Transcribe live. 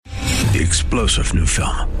the explosive new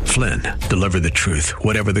film, Flynn, Deliver the Truth,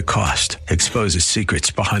 Whatever the Cost, exposes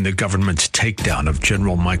secrets behind the government's takedown of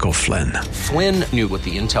General Michael Flynn. Flynn knew what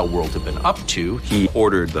the intel world had been up to. He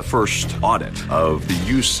ordered the first audit of the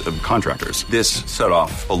use of contractors. This set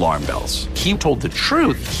off alarm bells. He told the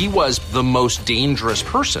truth. He was the most dangerous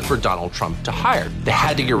person for Donald Trump to hire. They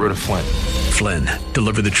had to get rid of Flynn. Flynn,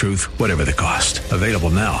 Deliver the Truth, Whatever the Cost. Available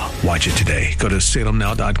now. Watch it today. Go to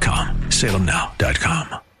salemnow.com.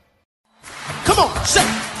 salemnow.com. Come on, say,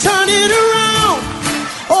 turn it around.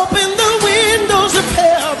 Open the windows of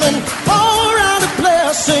heaven. Pour out a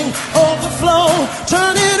blessing, overflow.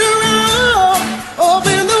 Turn it around.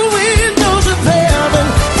 Open the windows of heaven.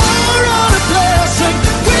 Pour out a blessing.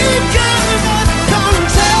 We cannot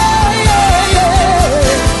contain.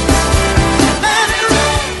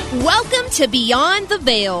 Welcome to Beyond the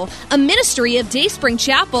Veil, a ministry of Dayspring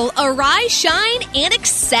Chapel. Arise, shine, and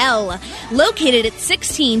excel. Located at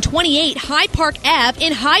 1628 Hyde Park Ave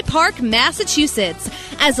in Hyde Park, Massachusetts.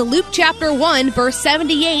 As Luke chapter 1, verse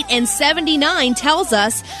 78 and 79 tells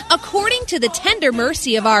us, according to the tender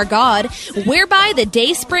mercy of our God, whereby the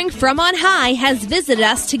dayspring from on high has visited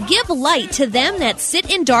us to give light to them that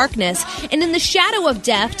sit in darkness and in the shadow of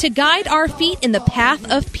death, to guide our feet in the path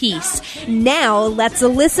of peace. Now, let's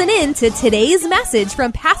listen in to today's message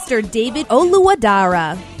from Pastor David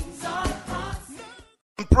Oluwadara.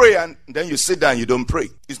 Pray and then you sit down, you don't pray.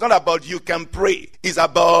 It's not about you can pray. It's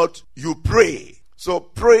about you pray. So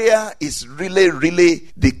prayer is really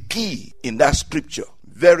the key in that scripture.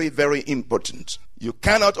 Very, very important. You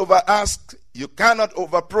cannot over ask. You cannot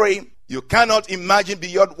over pray. You cannot imagine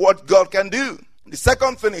beyond what God can do. The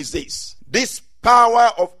second thing is this. This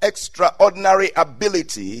power of extraordinary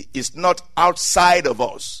ability is not outside of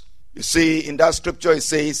us. You see, in that scripture it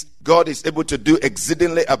says, God is able to do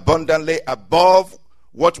exceedingly abundantly above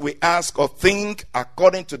what we ask or think,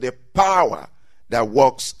 according to the power that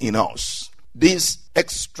works in us. This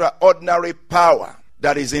extraordinary power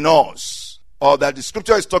that is in us, or that the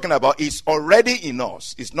scripture is talking about, is already in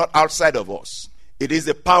us. It's not outside of us. It is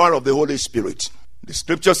the power of the Holy Spirit. The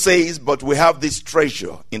scripture says, but we have this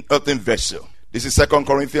treasure in earthen vessel. This is 2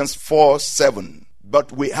 Corinthians 4:7.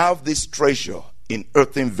 But we have this treasure in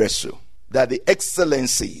earthen vessel, that the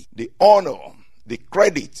excellency, the honor, the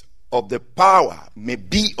credit of the power may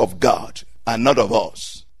be of God and not of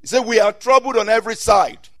us. He said, we are troubled on every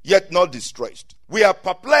side, yet not distressed. We are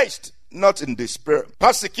perplexed, not in despair.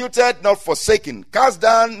 Persecuted, not forsaken. Cast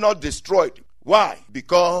down, not destroyed. Why?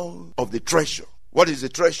 Because of the treasure. What is the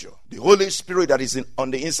treasure? The Holy Spirit that is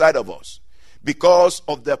on the inside of us. Because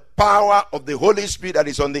of the power of the Holy Spirit that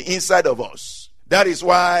is on the inside of us. That is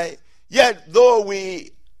why, yet though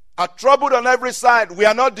we are troubled on every side, we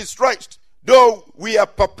are not distressed. Though we are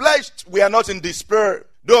perplexed, we are not in despair.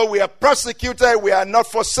 Though we are persecuted, we are not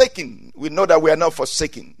forsaken. We know that we are not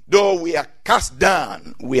forsaken. Though we are cast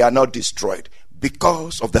down, we are not destroyed.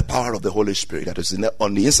 Because of the power of the Holy Spirit that is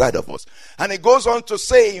on the inside of us. And it goes on to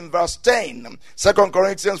say in verse 10, 2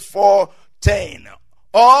 Corinthians 4:10,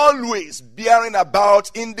 always bearing about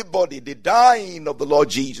in the body the dying of the Lord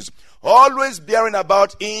Jesus. Always bearing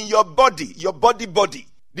about in your body,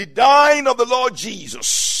 the dying of the Lord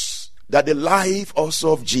Jesus, that the life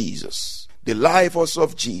also of Jesus,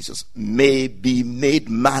 may be made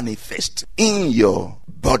manifest in your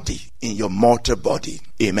body, in your mortal body.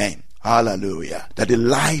 Amen. Hallelujah. That the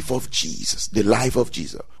life of Jesus.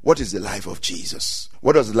 What is the life of Jesus?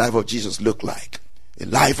 What does the life of Jesus look like? A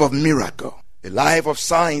life of miracle, a life of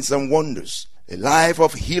signs and wonders, a life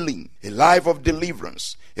of healing, a life of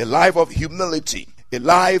deliverance, a life of humility, a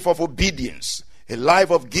life of obedience, a life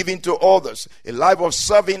of giving to others, a life of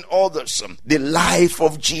serving others. The life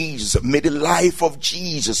of Jesus. May the life of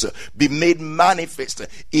Jesus be made manifest.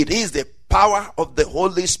 It is the power of the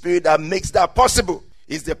Holy Spirit that makes that possible.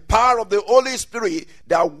 It's the power of the Holy Spirit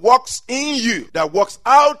that works in you, that works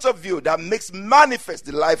out of you, that makes manifest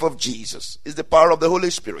the life of Jesus. It's the power of the Holy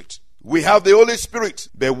Spirit. We have the Holy Spirit,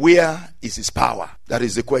 but where is his power? That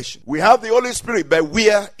is the question. We have the Holy Spirit, but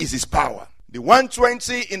where is his power? The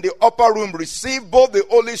 120 in the upper room received both the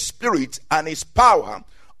Holy Spirit and his power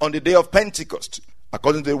on the day of Pentecost,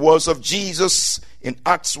 according to the words of Jesus in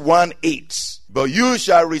Acts 1:8. But you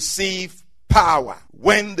shall receive power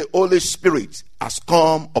when the Holy Spirit has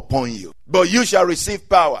come upon you. But you shall receive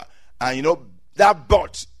power. And you know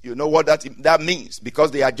what that means,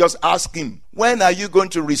 because they are just asking, when are you going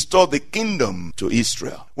to restore the kingdom to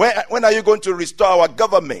Israel? When are you going to restore our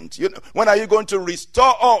government? When are you going to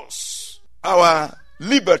restore us, our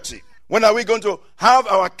liberty? When are we going to have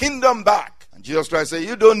our kingdom back? And Jesus Christ said,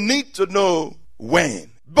 you don't need to know when,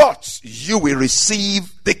 but you will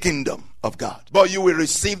receive the kingdom of God. But you will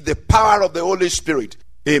receive the power of the Holy Spirit.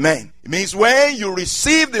 Amen. It means when you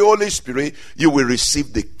receive the Holy Spirit, you will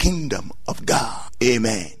receive the kingdom of God.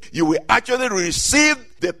 Amen. You will actually receive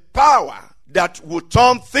the power that will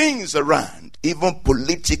turn things around, even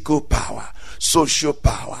political power, social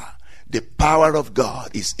power. The power of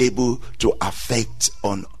God is able to affect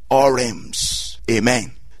on all realms.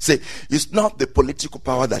 Amen. Say, it's not the political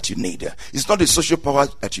power that you need. It's not the social power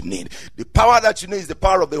that you need. The power that you need is the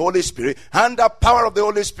power of the Holy Spirit. And the power of the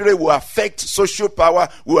Holy Spirit will affect social power,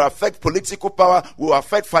 will affect political power, will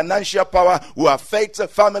affect financial power, will affect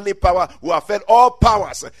family power, will affect all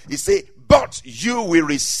powers. He said, but you will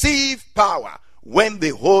receive power when the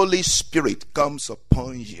Holy Spirit comes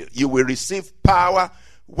upon you. You will receive power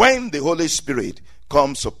when the Holy Spirit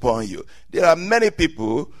comes upon you. There are many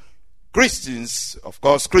people, Christians, of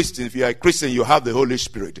course, Christians, if you are a Christian, you have the Holy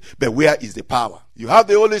Spirit. But where is the power? You have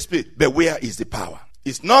the Holy Spirit, but where is the power?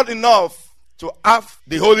 It's not enough to have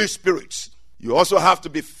the Holy Spirit. You also have to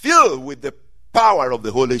be filled with the power of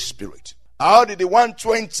the Holy Spirit. How did the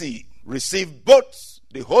 120 receive both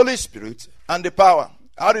the Holy Spirit and the power?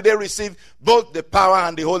 How did they receive both the power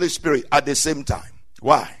and the Holy Spirit at the same time?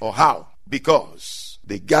 Why or how? Because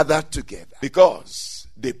they gathered together. Because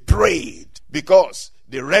they prayed. Because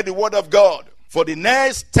they read the word of God. For the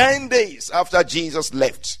next 10 days after Jesus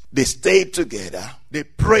left, they stayed together. They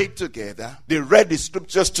prayed together. They read the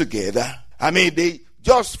scriptures together. They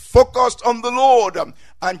just focused on the Lord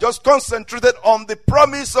and just concentrated on the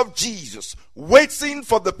promise of Jesus, waiting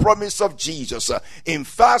for the promise of Jesus. In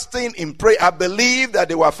fasting, in prayer, I believe that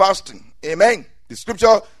they were fasting. Amen. The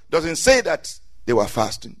scripture doesn't say that they were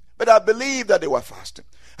fasting, but I believe that they were fasting.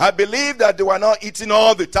 I believe that they were not eating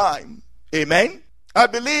all the time. Amen. I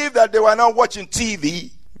believe that they were not watching TV,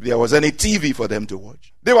 if there was any TV for them to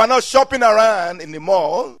watch. They were not shopping around in the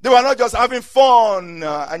mall. They were not just having fun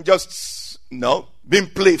and just, being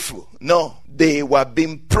playful. No, they were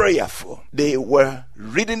being prayerful. They were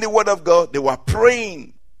reading the word of God. They were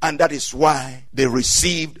praying. And that is why they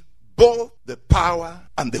received both the power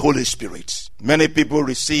and the Holy Spirit. Many people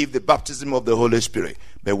receive the baptism of the Holy Spirit.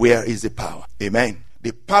 But where is the power? Amen.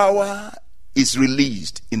 The power is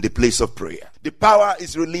released in the place of prayer. The power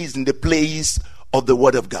is released in the place of the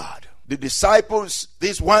word of God. The disciples,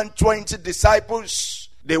 these 120 disciples,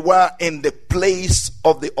 they were in the place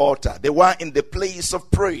of the altar. They were in the place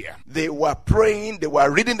of prayer. They were praying. They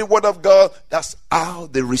were reading the word of God. That's how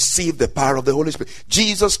they received the power of the Holy Spirit.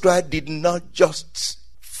 Jesus Christ did not just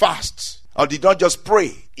fast or did not just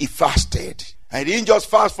pray. He fasted. And he didn't just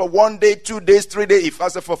fast for 1 day, 2 days, 3 days. He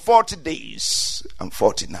fasted for 40 days and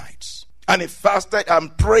 40 nights. And he fasted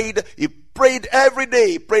and prayed. He prayed every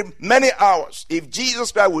day. He prayed many hours. If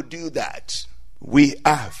Jesus Christ would do that, we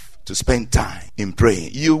have to spend time in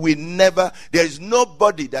praying. You will never, there is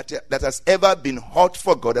nobody that has ever been hot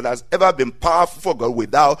for God, that has ever been powerful for God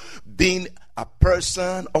without being a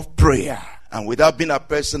person of prayer. And without being a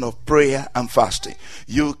person of prayer and fasting.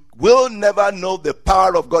 You will never know the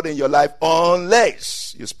power of God in your life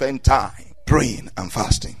unless you spend time praying and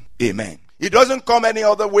fasting. Amen. It doesn't come any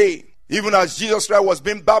other way. Even as Jesus Christ was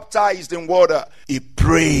being baptized in water, he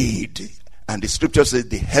prayed. And the scripture says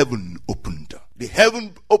the heaven opened. The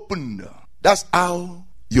heaven opened. That's how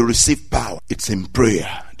you receive power. It's in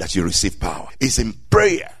prayer that you receive power. It's in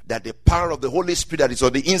prayer that the power of the Holy Spirit that is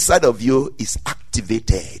on the inside of you is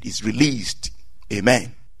activated, is released.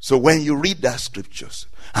 Amen. So when you read that scriptures,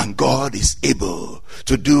 and God is able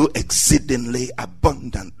to do exceedingly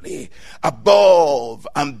abundantly, above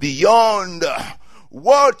and beyond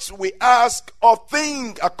what we ask or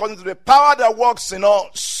think, according to the power that works in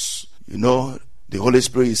us. The Holy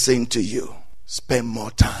Spirit is saying to you, spend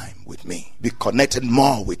more time with me. Be connected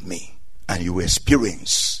more with me. And you will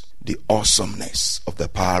experience the awesomeness of the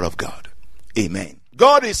power of God. Amen.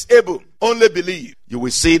 God is able. Only believe. You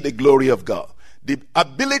will see the glory of God. The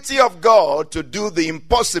ability of God to do the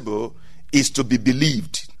impossible is to be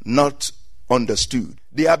believed, not understood.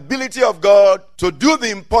 The ability of God to do the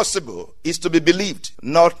impossible is to be believed,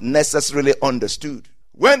 not necessarily understood.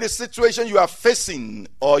 When the situation you are facing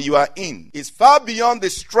or you are in is far beyond the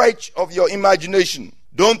stretch of your imagination,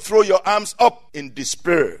 don't throw your arms up in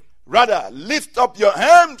despair. Rather, lift up your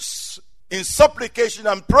hands in supplication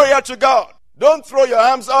and prayer to God. Don't throw your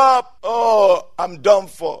arms up. Oh, I'm done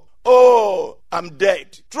for. Oh, I'm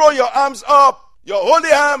dead. Throw your arms up. Your holy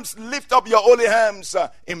hands, lift up your holy hands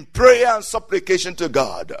in prayer and supplication to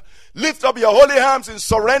God. Lift up your holy hands in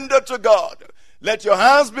surrender to God. Let your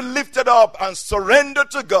hands be lifted up and surrender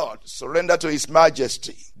to God. Surrender to His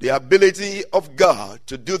majesty. The ability of God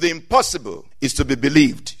to do the impossible is to be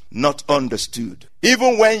believed, not understood.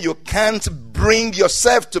 Even when you can't bring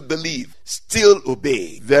yourself to believe, still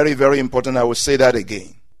obey. Very, very important. I will say that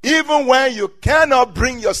again. Even when you cannot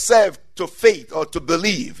bring yourself to faith or to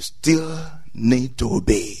believe, still need to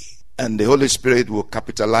obey. And the Holy Spirit will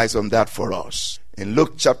capitalize on that for us. In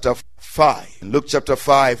Luke chapter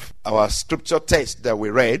 5, our scripture text that we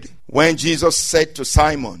read, when Jesus said to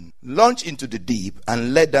Simon, launch into the deep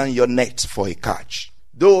and let down your nets for a catch.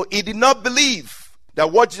 Though he did not believe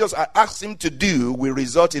that what Jesus had asked him to do will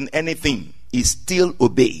result in anything, he still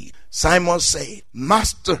obeyed. Simon said,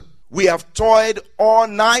 Master, we have toiled all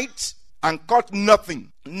night and caught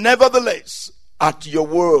nothing. Nevertheless, at your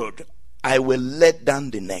word, I will let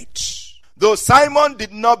down the net. Though Simon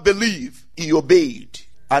did not believe, he obeyed.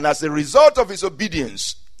 And as a result of his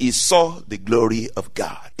obedience, he saw the glory of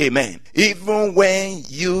God. Amen. Even when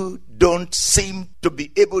you don't seem to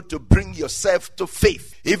be able to bring yourself to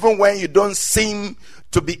faith, even when you don't seem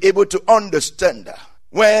to be able to understand,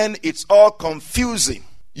 when it's all confusing,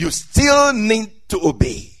 you still need to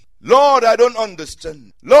obey. Lord, I don't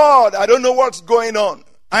understand. Lord, I don't know what's going on.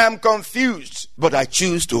 I am confused, but I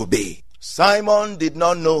choose to obey. Simon did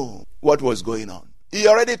not know what was going on. He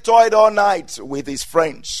already toiled all night with his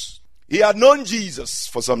friends. He had known Jesus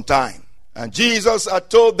for some time. And Jesus had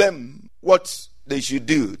told them what they should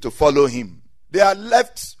do to follow him. They had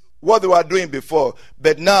left what they were doing before.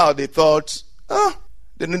 But now they thought,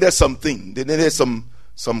 they needed something. They needed some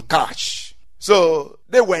cash. So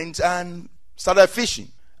they went and started fishing.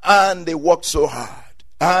 And they worked so hard.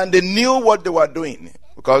 And they knew what they were doing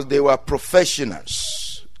because they were professionals.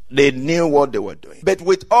 They knew what they were doing. But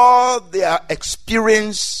with all their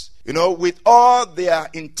experience, with all their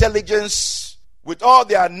intelligence, with all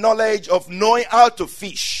their knowledge of knowing how to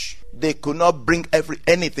fish, they could not bring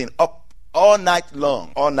anything up all night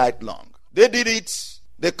long. They did it.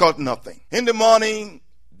 They caught nothing. In the morning,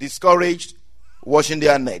 discouraged, washing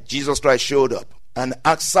their net, Jesus Christ showed up and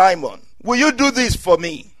asked Simon, will you do this for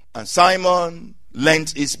me? And Simon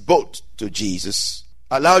lent his boat to Jesus,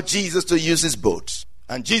 allowed Jesus to use his boat.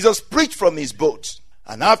 And Jesus preached from his boat.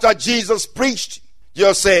 And after Jesus preached,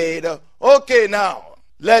 Jesus said, okay, now,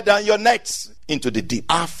 let down your nets into the deep.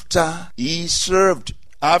 After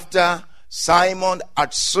Simon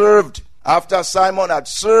had served,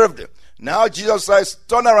 now Jesus says,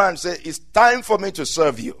 turn around and say, it's time for me to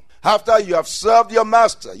serve you. After you have served your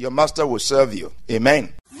master will serve you.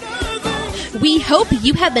 Amen. We hope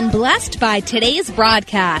you have been blessed by today's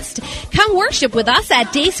broadcast. Come worship with us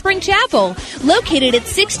at Dayspring Chapel, located at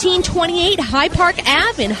 1628 Hyde Park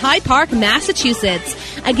Ave in Hyde Park, Massachusetts.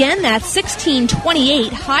 Again, that's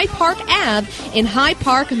 1628 Hyde Park Ave in Hyde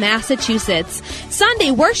Park, Massachusetts.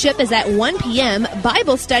 Sunday worship is at 1 p.m.,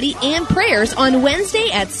 Bible study and prayers on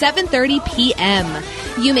Wednesday at 7:30 p.m.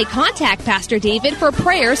 You may contact Pastor David for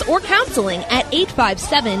prayers or counseling at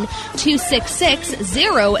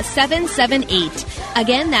 857-266-0778.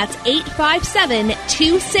 Again, that's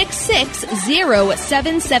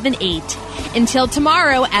 857-266-0778. Until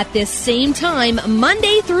tomorrow at this same time,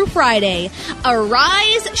 Monday through Friday,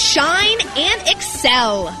 arise, shine, and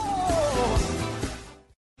excel.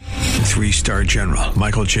 3-star General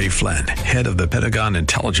Michael J. Flynn, head of the Pentagon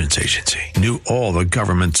Intelligence Agency, knew all the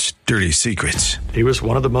government's dirty secrets. He was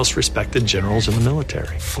one of the most respected generals in the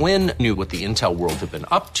military. Flynn knew what the intel world had been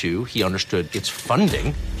up to. He understood its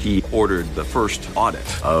funding. He ordered the first audit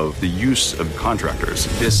of the use of contractors.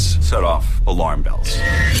 This set off alarm bells.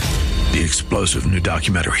 The explosive new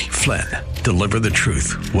documentary, Flynn, Deliver the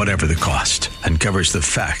Truth, Whatever the Cost, uncovers the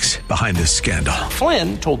facts behind this scandal.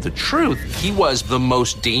 Flynn told the truth. He was the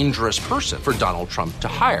most dangerous person for Donald Trump to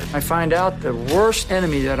hire. I find out the worst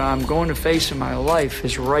enemy that I'm going to face in my life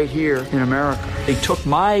is right here in America. They took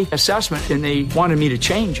my assessment and they wanted me to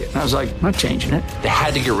change it. And I was like, I'm not changing it. They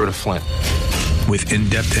had to get rid of Flynn. With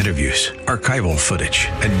in-depth interviews, archival footage,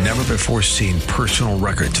 and never-before-seen personal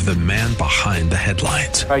records of the man behind the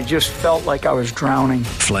headlines. I just felt like I was drowning.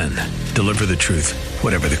 Flynn, Deliver the Truth,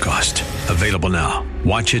 Whatever the Cost. Available now.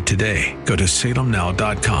 Watch it today. Go to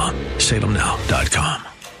salemnow.com. salemnow.com.